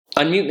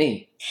Unmute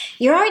me.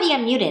 You're already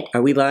unmuted.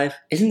 Are we live?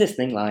 Isn't this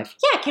thing live?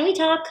 Yeah, can we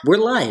talk? We're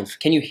live.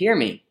 Can you hear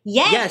me?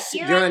 Yes,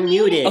 you're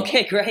unmuted.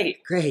 Okay,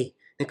 great. Great.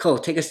 Nicole,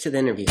 take us to the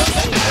interview.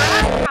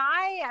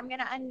 Hi, I'm going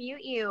to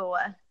unmute you.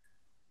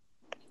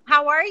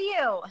 How are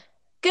you?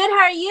 Good, how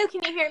are you?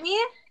 Can you hear me?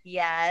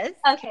 Yes.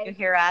 Okay. You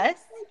hear us?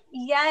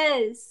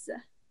 Yes.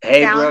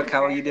 Hey, Sounds Brooke,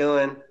 how are good. you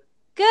doing?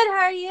 Good, how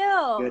are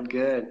you?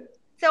 Good.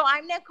 So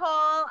I'm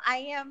Nicole. I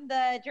am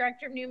the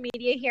director of new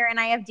media here, and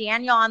I have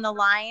Daniel on the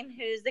line,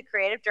 who's the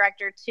creative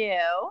director too.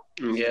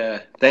 Yeah.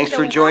 Thanks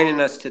for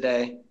joining us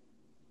today.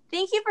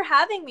 Thank you for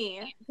having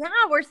me. Yeah,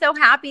 we're so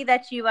happy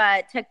that you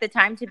took the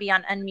time to be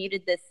on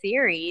Unmuted this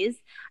series.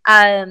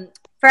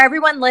 For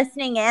everyone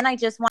listening in, I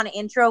just want to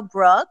intro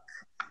Brooke.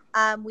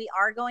 We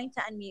are going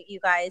to unmute you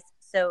guys,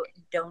 so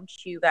don't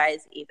you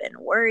guys even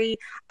worry.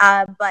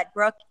 But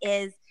Brooke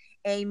is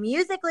a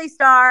Musical.ly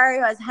star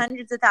who has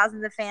hundreds of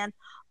thousands of fans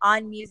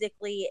on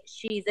Musical.ly.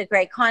 She's a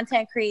great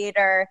content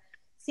creator.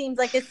 Seems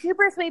like a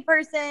super sweet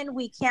person.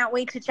 We can't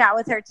wait to chat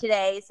with her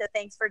today. So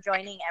thanks for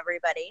joining,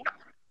 everybody.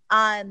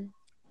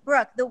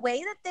 Brooke, the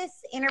way that this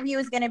interview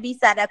is going to be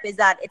set up is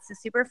that it's a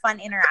super fun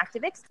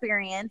interactive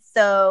experience.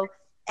 So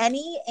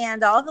any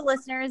and all the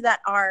listeners that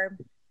are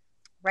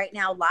right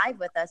now live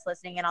with us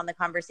listening in on the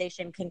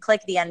conversation can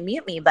click the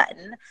unmute me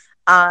button,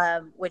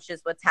 which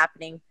is what's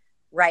happening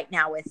right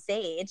now with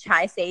Sage.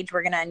 Hi, Sage.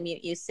 We're going to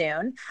unmute you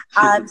soon.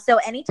 So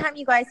anytime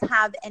you guys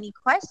have any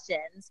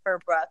questions for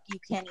Brooke, you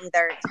can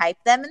either type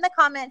them in the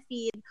comment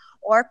feed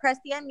or press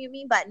the unmute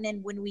me button.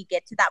 And when we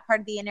get to that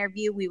part of the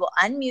interview, we will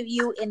unmute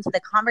you into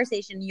the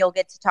conversation. You'll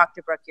get to talk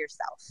to Brooke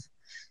yourself.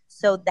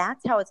 So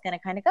that's how it's going to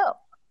kind of go.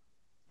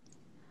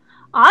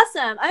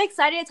 Awesome. I'm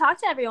excited to talk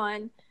to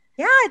everyone.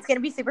 Yeah, it's going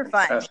to be super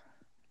fun.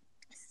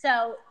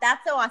 So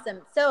that's so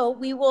awesome. So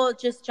we will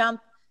just jump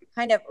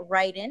kind of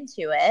right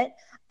into it.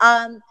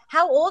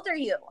 How old are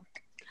you?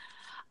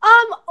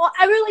 Well,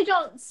 I really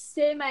don't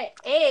say my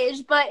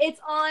age, but it's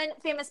on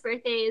Famous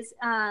Birthdays.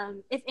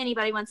 If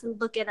anybody wants to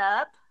look it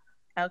up.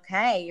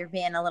 Okay, you're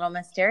being a little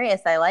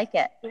mysterious. I like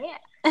it.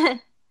 Yeah.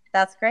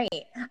 That's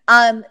great.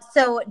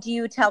 So do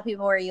you tell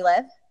people where you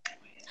live?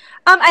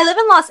 I live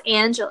in Los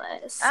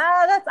Angeles.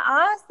 Oh, that's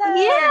awesome.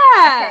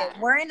 Yeah. Okay,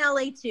 we're in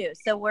LA too.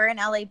 So we're an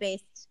LA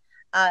based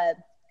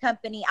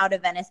company out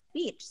of Venice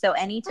Beach. So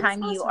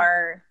anytime you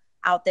are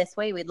out this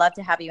way, we'd love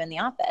to have you in the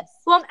office.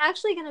 Well, I'm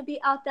actually going to be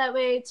out that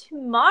way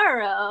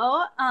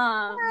tomorrow.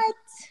 What?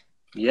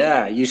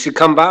 Yeah, you should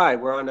come by.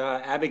 We're on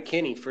Abbot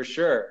Kinney for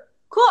sure.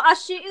 Cool. I'll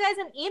shoot you guys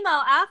an email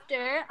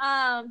after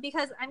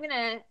because I'm going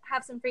to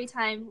have some free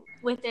time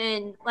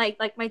within like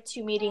my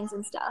 2 meetings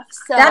and stuff.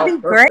 So That'd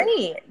be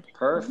great.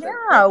 Perfect.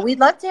 Yeah, we'd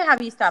love to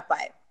have you stop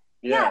by.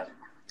 Yeah.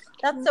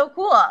 That's so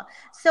cool.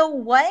 So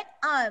what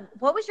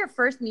was your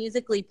first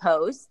Musical.ly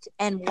post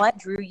and what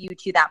drew you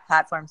to that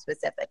platform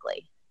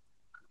specifically?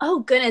 Oh,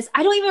 goodness.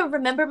 I don't even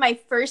remember my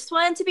first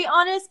one, to be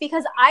honest,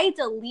 because I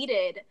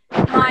deleted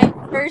my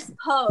first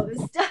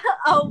post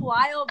a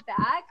while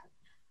back.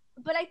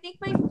 But I think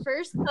my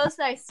first post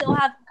that I still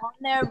have on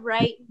there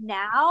right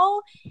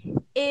now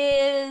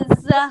is,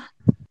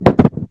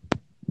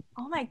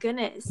 oh my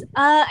goodness.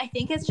 I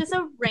think it's just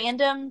a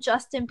random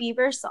Justin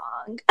Bieber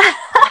song.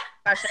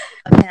 Gosh,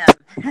 I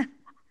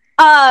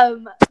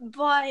love him.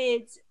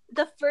 But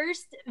the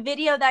first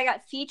video that I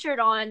got featured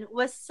on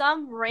was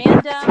some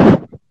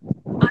random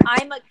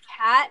I'm a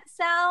cat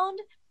sound.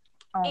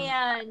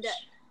 And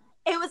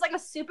it was like a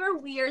super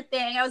weird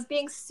thing. I was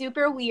being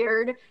super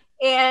weird.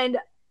 And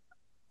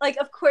like,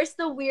 of course,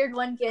 the weird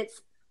one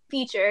gets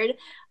featured.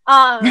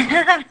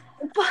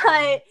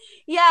 But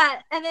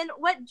yeah, and then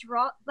what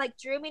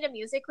drew me to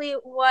Musical.ly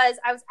was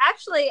I was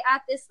actually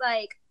at this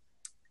like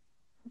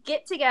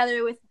get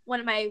together with one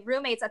of my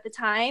roommates at the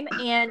time,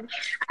 and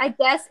I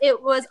guess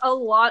it was a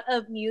lot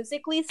of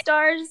Musical.ly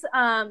stars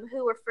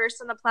who were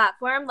first on the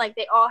platform. Like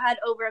they all had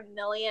over 1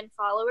 million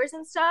followers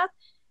and stuff.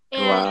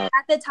 And Wow.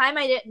 at the time,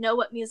 I didn't know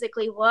what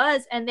Musical.ly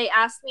was, and they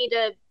asked me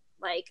to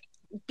like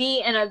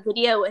be in a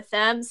video with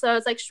them. So I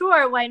was like,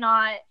 sure, why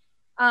not?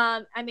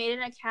 I made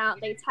an account.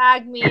 They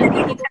tagged me. And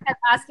people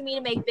kept asking me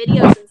to make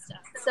videos and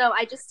stuff. So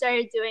I just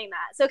started doing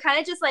that. So kind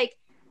of just like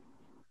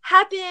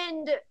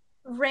happened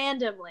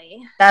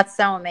randomly. That's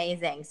so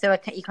amazing. So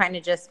you kind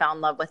of just fell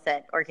in love with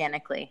it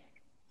organically.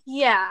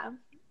 Yeah.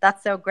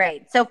 That's so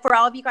great. So for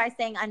all of you guys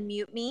saying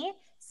unmute me,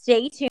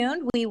 stay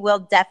tuned. We will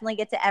definitely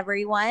get to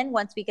everyone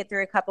once we get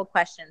through a couple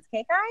questions.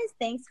 Okay, guys?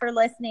 Thanks for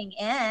listening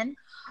in.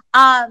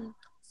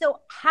 So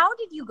how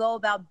did you go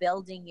about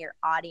building your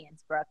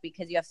audience, Brooke?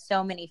 Because you have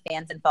so many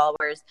fans and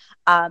followers.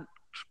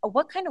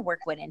 What kind of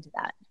work went into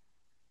that?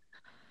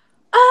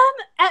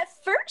 At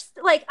first,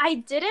 like I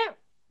didn't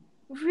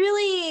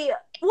really,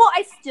 well,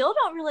 I still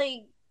don't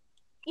really,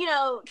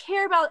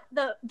 care about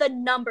the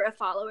number of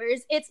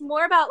followers. It's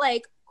more about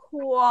like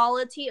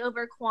quality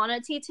over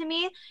quantity to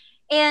me.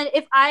 And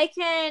if I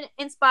can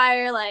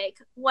inspire like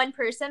one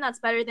person, that's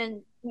better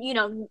than,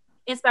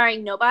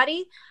 inspiring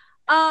nobody.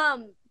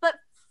 But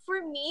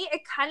for me,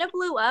 it kind of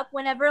blew up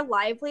whenever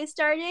Lively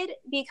started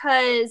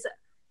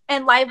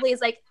and Lively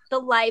is like the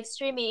live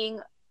streaming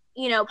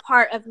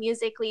part of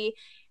Musical.ly.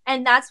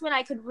 And that's when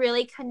I could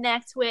really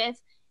connect with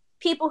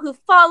people who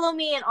follow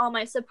me and all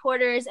my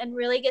supporters and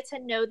really get to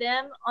know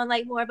them on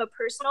like more of a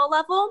personal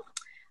level.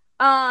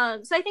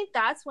 So I think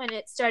that's when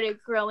it started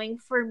growing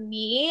for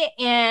me.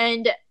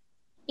 And,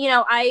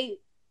 I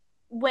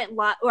went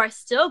live, or I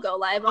still go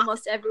live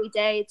almost every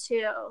day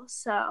too.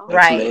 So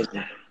right.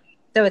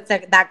 So it's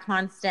like that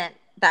constant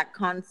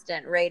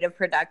rate of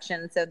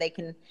production so they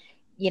can,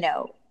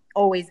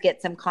 always get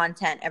some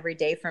content every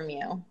day from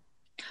you.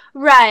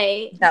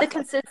 Right. The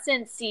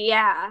consistency.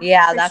 Yeah.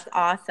 Yeah, that's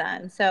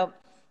awesome. So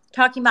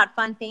talking about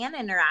fun fan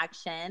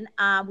interaction,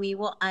 we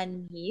will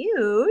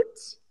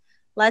unmute.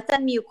 Let's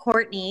unmute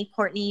Courtney.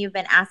 Courtney, you've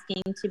been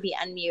asking to be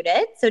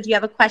unmuted. So do you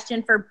have a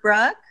question for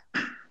Brooke?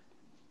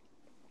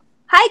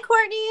 Hi,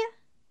 Courtney.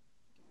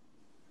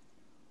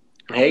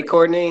 Hey,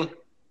 Courtney.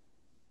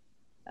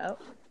 Oh.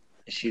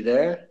 Is she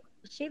there?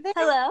 Is she there?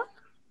 Hello.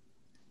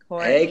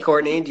 Courtney. Hey,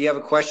 Courtney. Do you have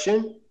a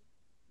question?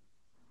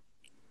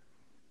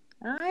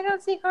 I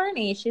don't see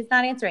Courtney. She's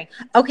not answering.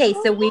 Okay,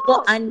 so we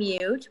will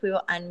unmute. We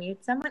will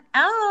unmute someone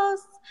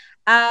else.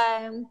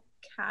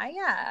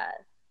 Kaya,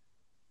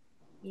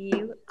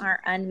 you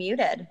are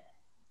unmuted.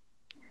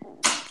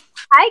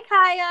 Hi,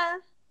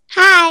 Kaya.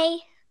 Hi.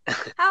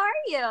 How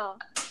are you?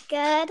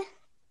 Good.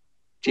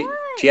 Do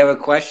you have a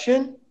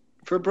question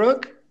for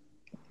Brooke?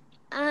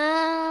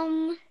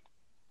 When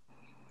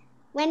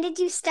did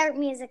you start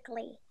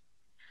Musical.ly?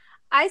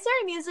 I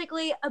started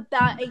Musical.ly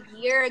about a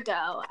year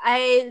ago.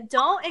 I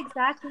don't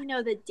exactly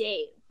know the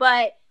date,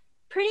 but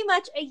pretty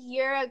much a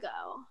year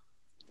ago.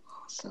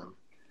 Awesome.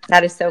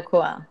 That is so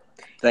cool.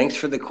 Thanks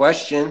for the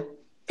question.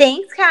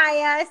 Thanks,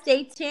 Kaya.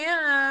 Stay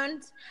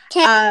tuned.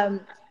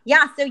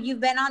 Yeah, so you've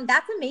been on,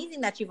 that's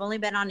amazing that you've only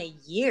been on a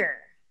year.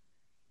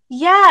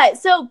 Yeah,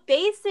 so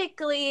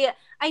basically,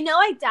 I know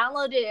I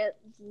downloaded it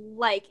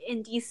like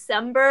in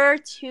December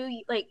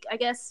 2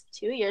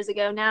 years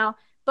ago now.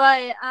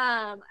 But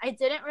I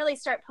didn't really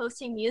start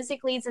posting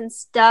Musical.lys and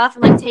stuff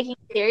and like taking it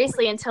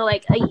seriously until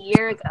like a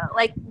year ago,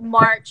 like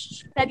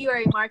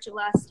February, March of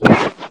last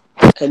year.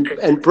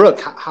 And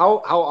Brooke,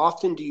 how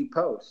often do you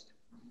post?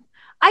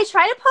 I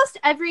try to post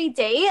every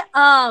day,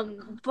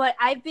 but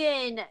I've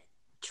been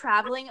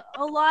traveling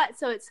a lot,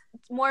 so it's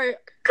more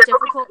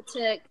difficult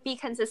to be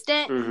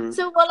consistent. Mm-hmm.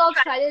 So what I'll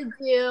try to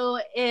do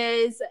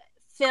is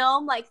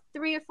film like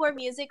 3 or 4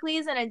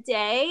 Musical.lys in a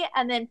day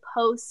and then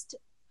post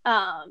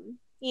a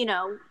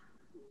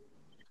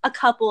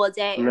couple a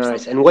day.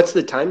 Nice. And what's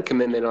the time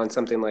commitment on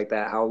something like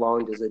that? How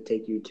long does it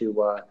take you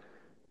to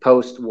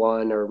post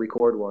one or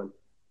record one?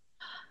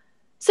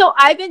 So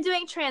I've been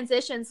doing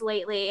transitions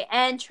lately,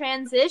 and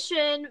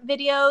transition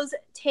videos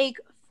take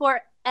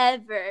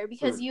forever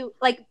because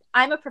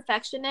I'm a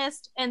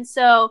perfectionist, and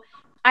so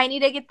I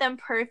need to get them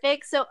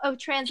perfect. So a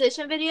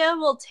transition video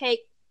will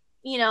take,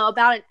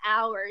 about an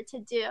hour to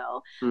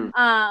do.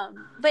 But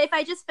if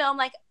I just film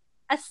like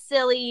a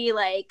silly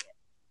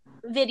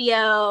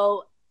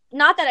video,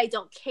 not that I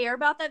don't care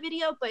about that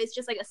video, but it's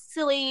just like a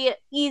silly,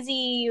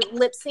 easy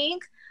lip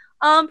sync,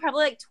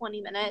 probably like 20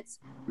 minutes.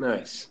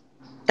 Nice.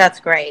 That's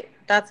great.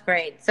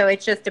 So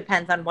it just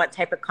depends on what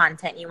type of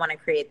content you want to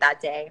create that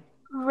day.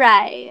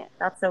 Right.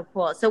 That's so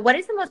cool. So what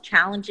is the most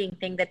challenging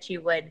thing that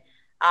you would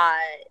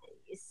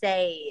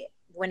say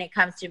when it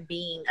comes to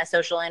being a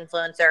social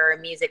influencer or a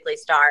Musical.ly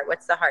star?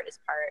 What's the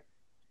hardest part?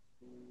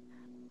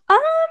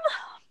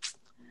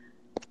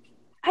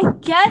 I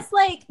guess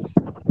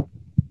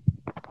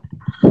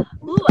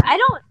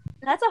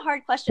that's a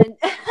hard question.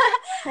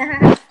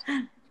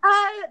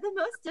 The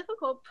most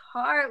difficult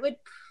part would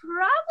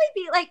probably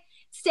be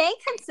staying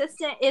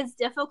consistent is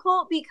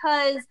difficult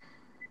because,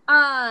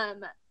 not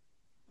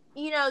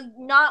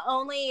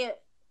only,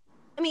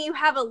 you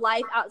have a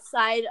life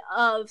outside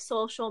of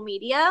social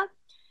media,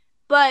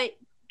 but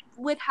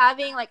with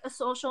having a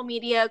social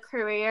media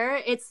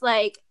career, it's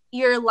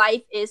your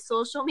life is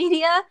social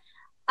media.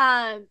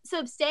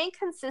 So staying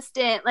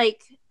consistent,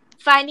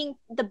 finding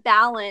the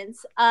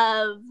balance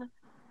of,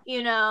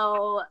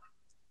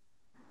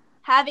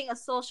 having a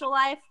social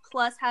life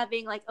plus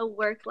having a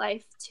work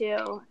life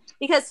too,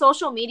 because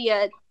social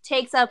media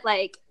takes up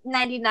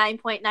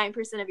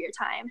 99.9% of your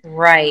time.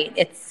 Right.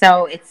 It's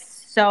so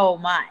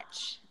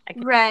much.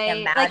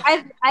 Right.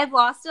 I've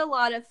lost a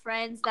lot of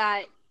friends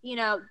that,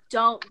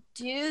 don't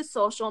do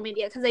social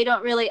media because they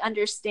don't really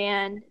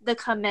understand the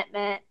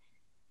commitment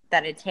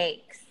that it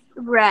takes.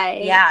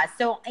 Right. Yeah.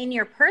 So in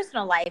your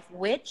personal life,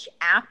 which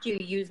app do you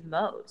use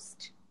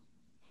most?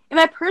 In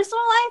my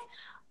personal life,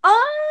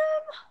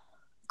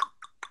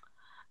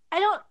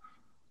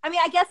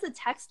 I guess the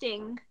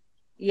texting.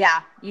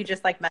 Yeah, you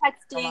just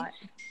texting.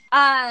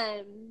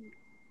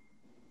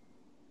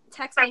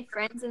 Text my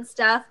friends and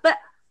stuff. But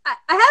I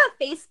have a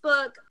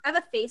Facebook. I have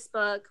a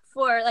Facebook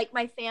for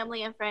my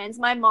family and friends.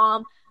 My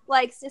mom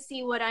likes to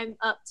see what I'm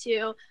up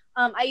to.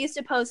 I used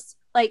to post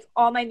like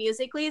all my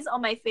Musical.lys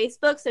on my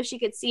Facebook so she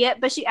could see it,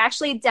 but she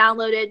actually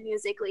downloaded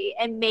Musical.ly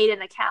and made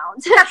an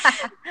account.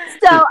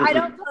 So I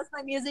don't post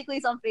my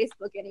Musical.lys on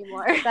Facebook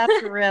anymore.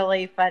 That's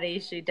really funny.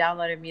 She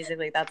downloaded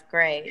Musical.ly. That's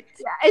great.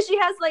 Yeah, and she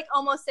has like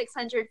almost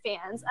 600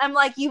 fans. I'm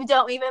like, you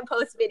don't even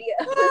post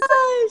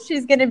videos.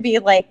 She's gonna be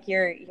like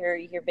your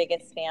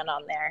biggest fan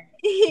on there.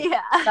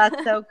 Yeah,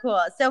 that's so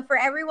cool. So for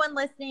everyone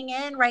listening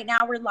in right now,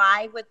 we're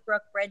live with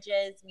Brooke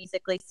Bridges,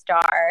 Musical.ly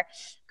star,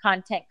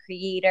 content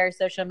creator,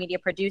 social media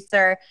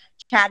producer,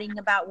 chatting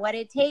about what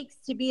it takes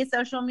to be a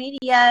social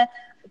media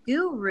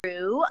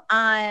guru.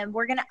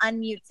 We're gonna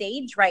unmute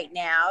Sage right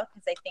now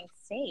because I think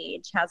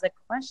Sage has a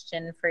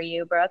question for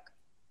you, Brooke.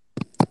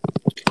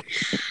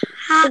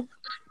 Hi,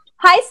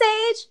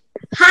 Sage.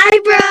 Hi,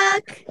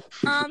 Brooke.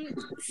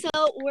 So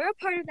we're a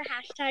part of the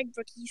hashtag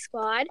Brookie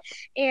Squad,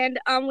 and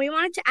we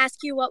wanted to ask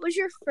you, what was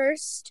your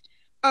first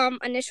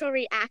initial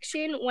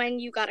reaction when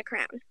you got a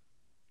crown?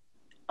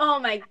 Oh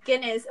my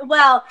goodness.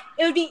 Well,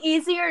 it would be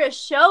easier to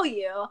show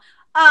you,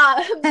 but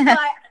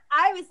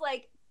I was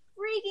like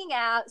freaking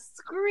out,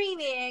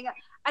 screaming.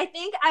 I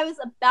think I was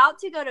about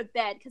to go to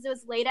bed because it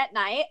was late at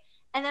night,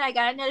 and then I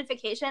got a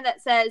notification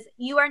that says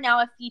you are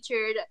now a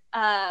featured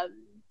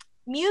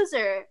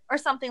muser or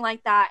something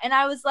like that. And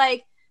I was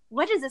like,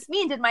 what does this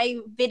mean? Did my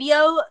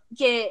video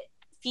get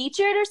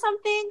featured or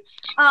something?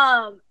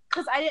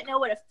 Because I didn't know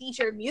what a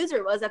featured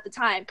muser was at the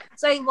time.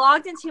 So I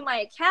logged into my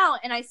account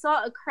and I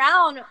saw a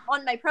crown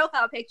on my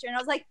profile picture, and I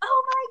was like,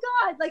 oh my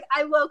God. Like,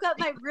 I woke up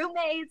my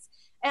roommates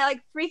and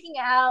like freaking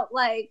out.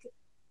 Like,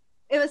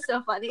 it was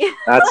so funny.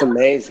 That's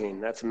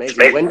amazing. That's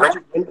amazing.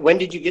 When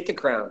did you get the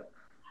crown?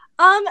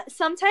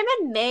 Sometime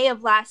in May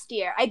of last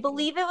year. I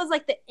believe it was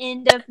like the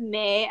end of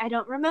May. I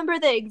don't remember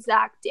the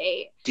exact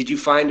date. Did you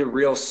find a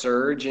real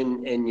surge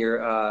in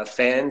your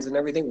fans and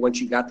everything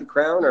once you got the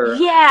crown? Or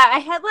yeah, I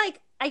had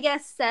like, I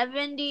guess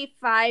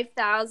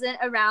 75,000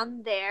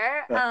 around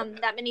there.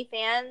 That many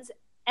fans.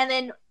 And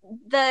then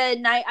the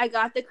night I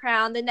got the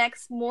crown, the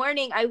next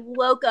morning I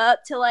woke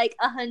up to like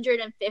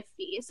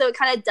 150. So it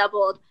kind of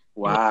doubled.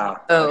 Wow.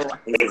 Oh,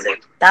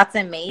 that's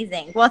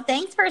amazing. Well,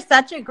 thanks for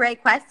such a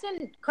great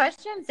question.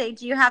 Sage,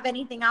 do you have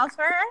anything else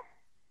for her?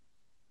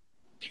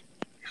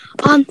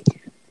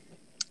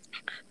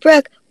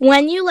 Brooke,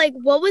 when you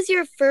what was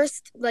your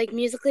first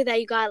Musical.ly that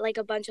you got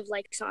a bunch of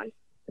likes on?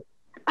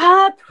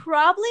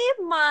 Probably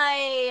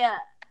my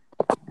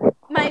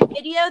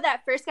video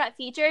that first got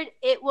featured.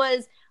 It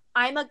was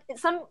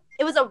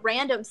it was a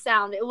random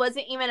sound. It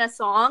wasn't even a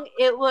song.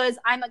 It was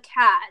I'm a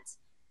cat.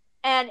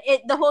 And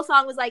the whole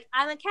song was like,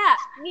 I'm a cat,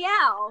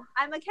 meow.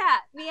 I'm a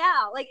cat,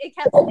 meow. Like, it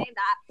kept saying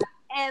that.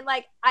 And,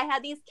 I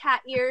had these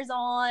cat ears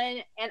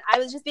on, and I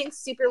was just being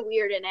super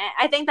weird in it.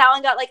 I think that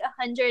one got,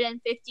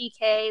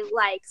 150K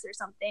likes or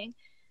something.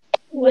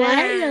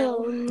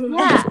 Wow.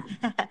 Yeah.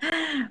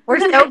 We're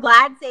so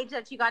glad, Sage,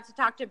 that you got to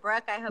talk to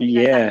Brooke. I hope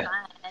you guys had fun.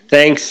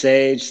 Thanks,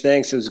 Sage.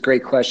 Thanks. It was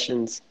great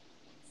questions.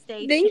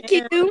 Thank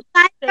you.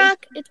 Bye,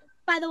 Brooke. It's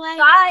by the way.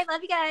 Bye.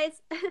 Love you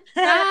guys.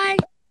 Bye.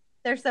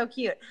 They're so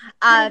cute.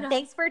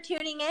 Thanks for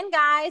tuning in,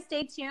 guys.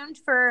 Stay tuned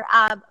for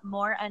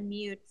more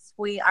Unmutes.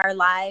 We are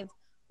live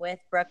with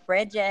Brooke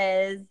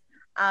Bridges,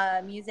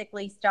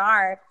 Musical.ly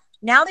star.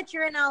 Now that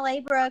you're in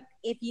LA, Brooke,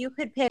 if you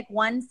could pick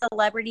one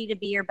celebrity to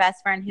be your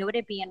best friend, who would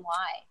it be and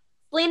why?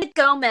 Selena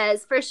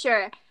Gomez, for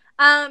sure.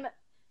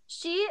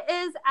 She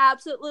is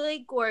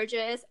absolutely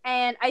gorgeous,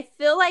 and I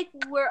feel like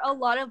we're a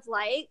lot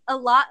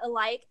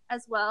alike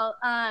as well.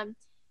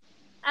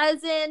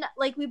 As in,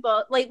 we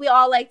both, we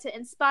all like to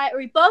inspire,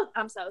 both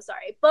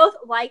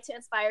like to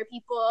inspire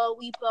people.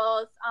 We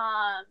both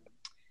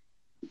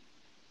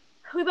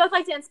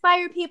like to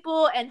inspire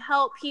people and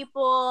help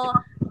people.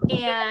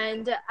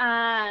 And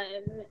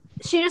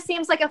she just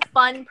seems like a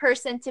fun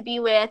person to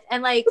be with,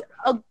 and a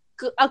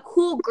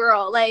cool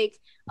girl. A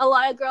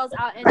lot of girls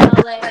out in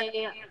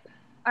LA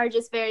are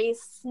just very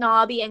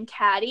snobby and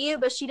catty,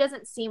 but she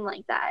doesn't seem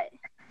like that.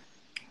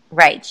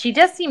 Right. She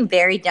does seem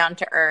very down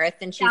to earth,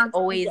 and she's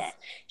always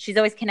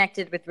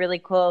connected with really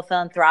cool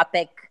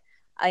philanthropic,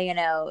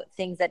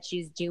 things that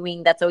she's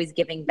doing that's always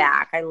giving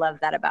back. I love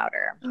that about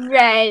her.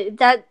 Right.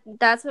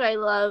 That's what I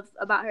love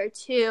about her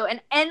too.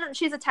 And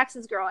she's a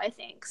Texas girl, I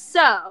think.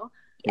 So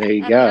there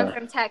you go. I'm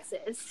from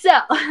Texas. So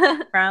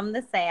from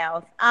the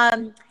South.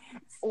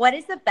 What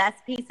is the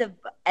best piece of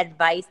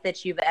advice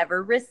that you've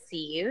ever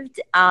received?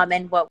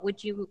 And what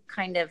would you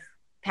kind of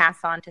pass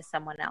on to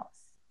someone else?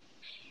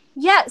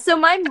 Yeah, so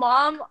my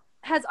mom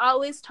has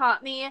always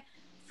taught me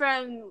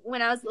from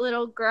when I was a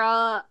little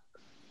girl,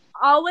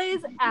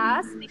 always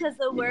ask, because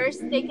the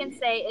worst they can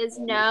say is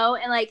no.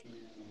 And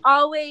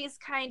always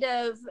kind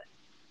of,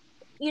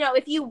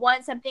 if you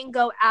want something,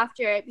 go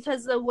after it,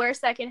 because the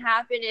worst that can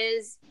happen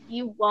is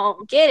you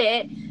won't get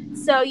it.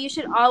 So you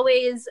should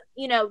always,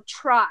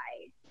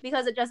 try,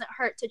 because it doesn't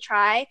hurt to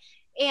try.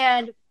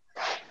 And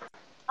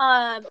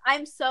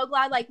I'm so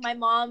glad my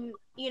mom,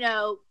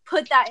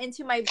 put that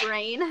into my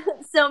brain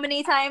so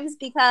many times,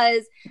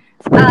 because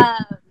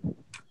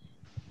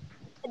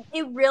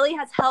it really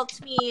has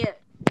helped me,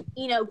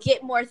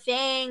 get more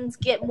things,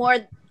 get more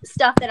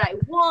stuff that I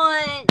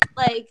want,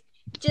 like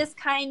just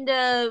kind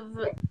of,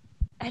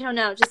 I don't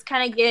know, just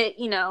kind of get,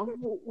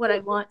 what I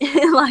want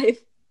in life.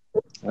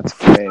 That's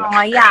great.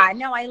 Oh yeah,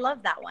 no, I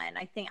love that one.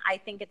 I think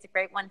it's a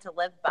great one to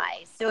live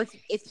by. So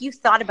if you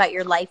thought about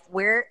your life,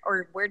 where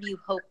do you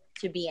hope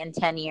to be in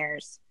 10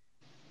 years?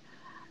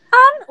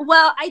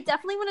 Well, I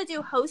definitely want to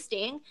do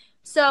hosting.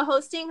 So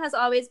hosting has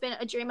always been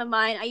a dream of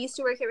mine. I used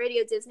to work at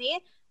Radio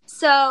Disney.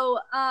 So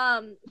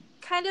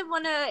kind of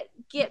want to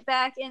get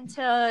back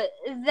into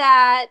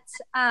that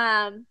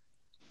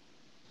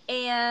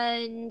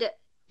and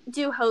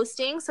do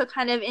hosting. So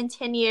kind of in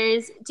 10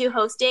 years do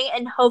hosting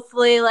and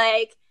hopefully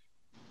like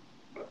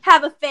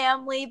have a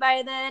family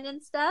by then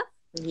and stuff.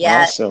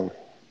 Yes. Awesome.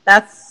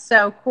 That's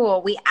so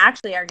cool. We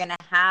actually are going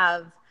to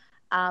have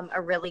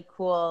a really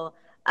cool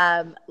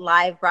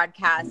live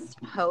broadcast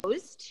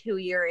host who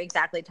you're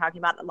exactly talking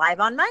about live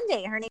on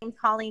Monday. Her name's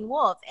Colleen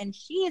Wolf, and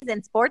she is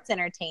in sports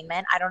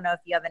entertainment. I don't know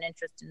if you have an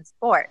interest in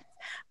sports,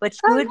 but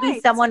she would be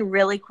someone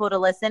really cool to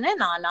listen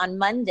in on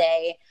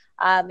Monday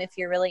if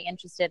you're really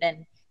interested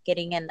in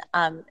getting in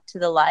to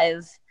the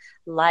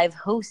live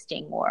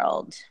hosting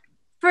world.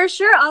 For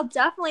sure. I'll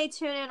definitely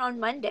tune in on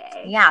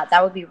Monday. Yeah,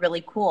 that would be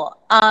really cool.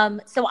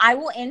 So I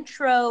will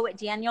intro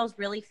Daniel's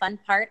really fun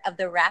part of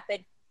the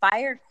rapid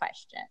fire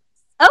questions.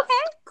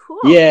 Okay, cool.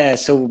 Yeah,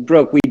 so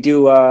Brooke, we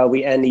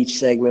end each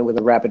segment with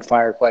a rapid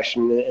fire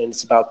question, and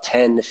it's about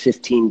 10 to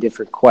 15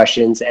 different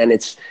questions, and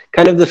it's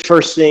kind of the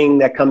first thing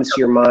that comes to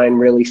your mind.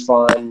 Really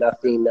fun,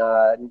 nothing,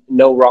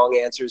 no wrong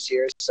answers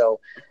here. So,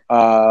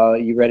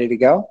 you ready to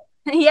go?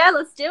 Yeah,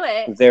 let's do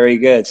it. Very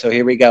good. So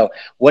here we go.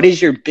 What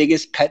is your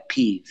biggest pet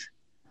peeve?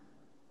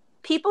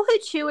 People who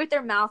chew with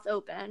their mouth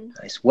open.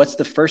 Nice. What's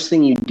the first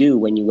thing you do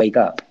when you wake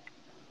up?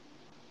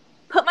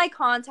 Put my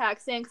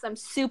contacts in because I'm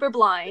super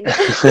blind.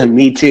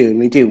 Me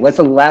too. What's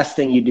the last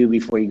thing you do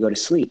before you go to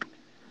sleep?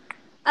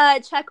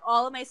 Check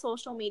all of my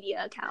social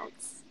media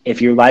accounts.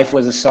 If your life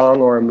was a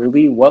song or a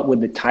movie, what would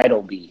the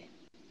title be?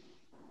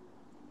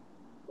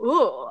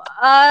 Ooh.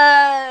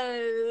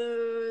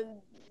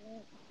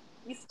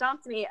 You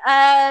stumped me.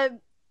 I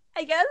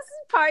guess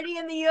Party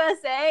in the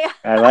USA.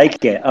 I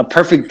like it. A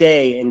perfect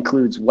day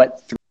includes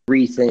what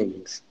 3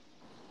 things?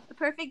 A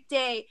perfect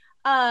day.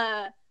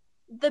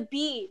 The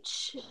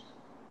beach.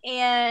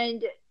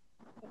 And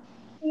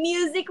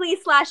musically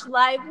 /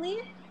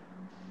 lively.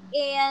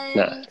 And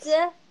nice.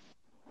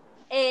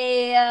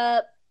 A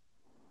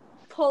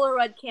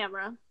Polaroid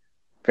camera.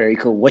 Very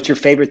cool. What's your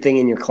favorite thing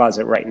in your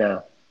closet right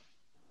now?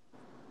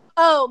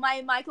 Oh,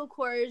 my Michael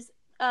Kors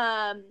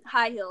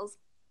high heels.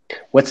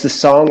 What's the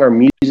song or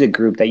music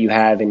group that you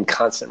have in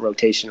constant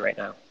rotation right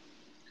now?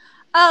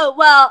 Oh,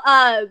 well,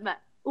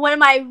 one of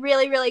my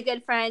really, really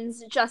good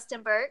friends,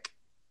 Justin Burke.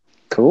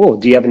 Cool.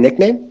 Do you have a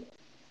nickname?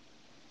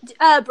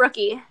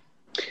 Brookie.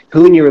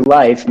 Who in your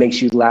life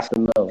makes you laugh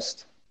the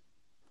most?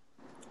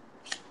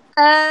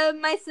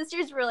 My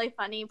sister's really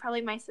funny.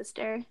 Probably my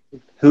sister.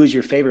 Who's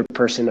your favorite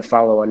person to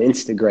follow on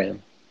Instagram?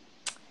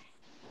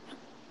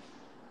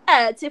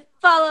 To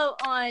follow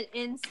on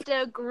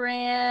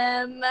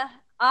Instagram,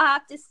 I'll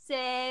have to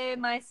say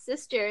my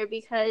sister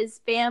because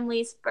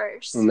family's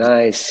first.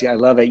 Nice. Yeah, I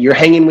love it. You're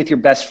hanging with your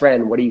best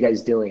friend. What are you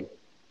guys doing?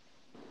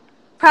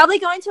 Probably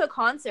going to a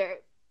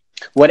concert.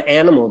 What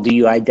animal do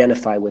you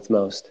identify with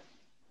most?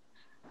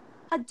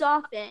 A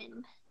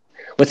dolphin.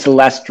 What's the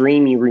last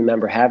dream you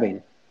remember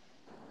having?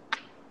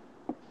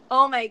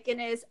 Oh my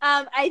goodness.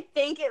 I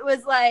think it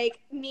was like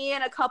me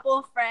and a couple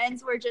of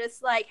friends were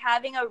just like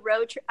having a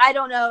road trip. I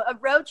don't know, a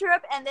road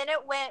trip. And then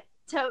it went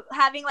to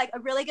having like a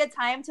really good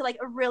time to like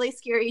a really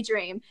scary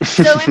dream.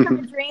 So it went from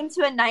a dream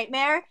to a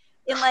nightmare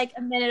in like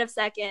a minute of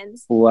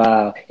seconds.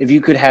 Wow. If you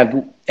could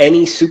have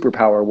any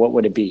superpower, what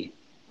would it be?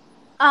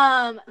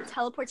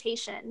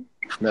 Teleportation.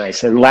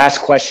 Nice. And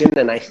last question,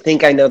 and I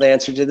think I know the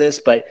answer to this,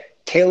 but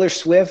Taylor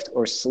Swift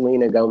or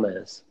Selena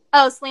Gomez?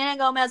 Oh, Selena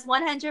Gomez,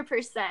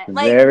 100%.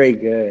 Very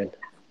good.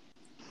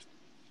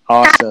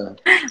 Awesome.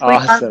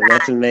 Awesome.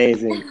 That's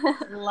amazing.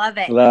 Love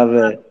it. Love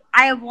it.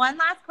 I have one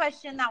last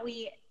question that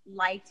we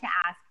like to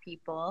ask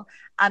people.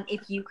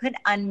 If you could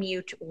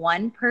unmute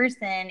one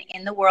person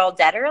in the world,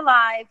 dead or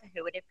alive,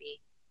 who would it be?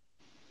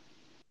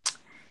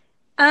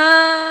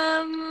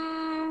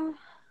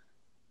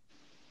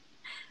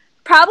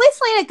 Probably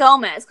Selena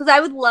Gomez, because I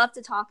would love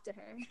to talk to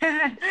her.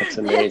 That's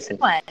amazing.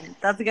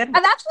 That's a good one.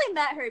 I've actually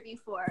met her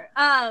before,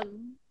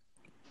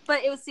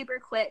 but it was super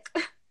quick.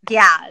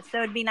 Yeah, so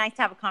it'd be nice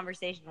to have a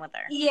conversation with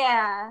her.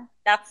 Yeah.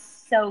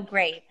 That's so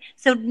great.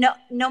 So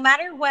no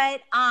matter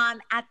what,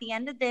 at the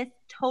end of this,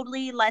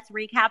 totally let's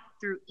recap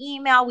through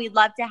email. We'd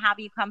love to have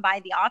you come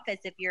by the office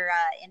if you're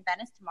in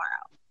Venice tomorrow.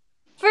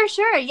 For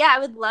sure. Yeah, I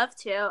would love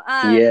to.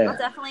 Yeah. I'll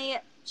definitely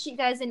shoot you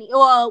guys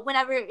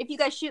if you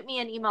guys shoot me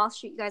an email, I'll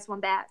shoot you guys one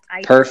back.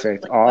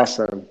 Perfect.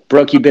 Awesome.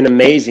 Brooke, you've been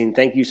amazing.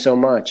 Thank you so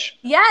much.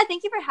 Yeah,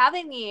 thank you for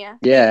having me.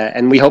 Yeah,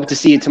 and we hope to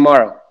see you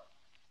tomorrow.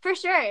 For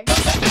sure.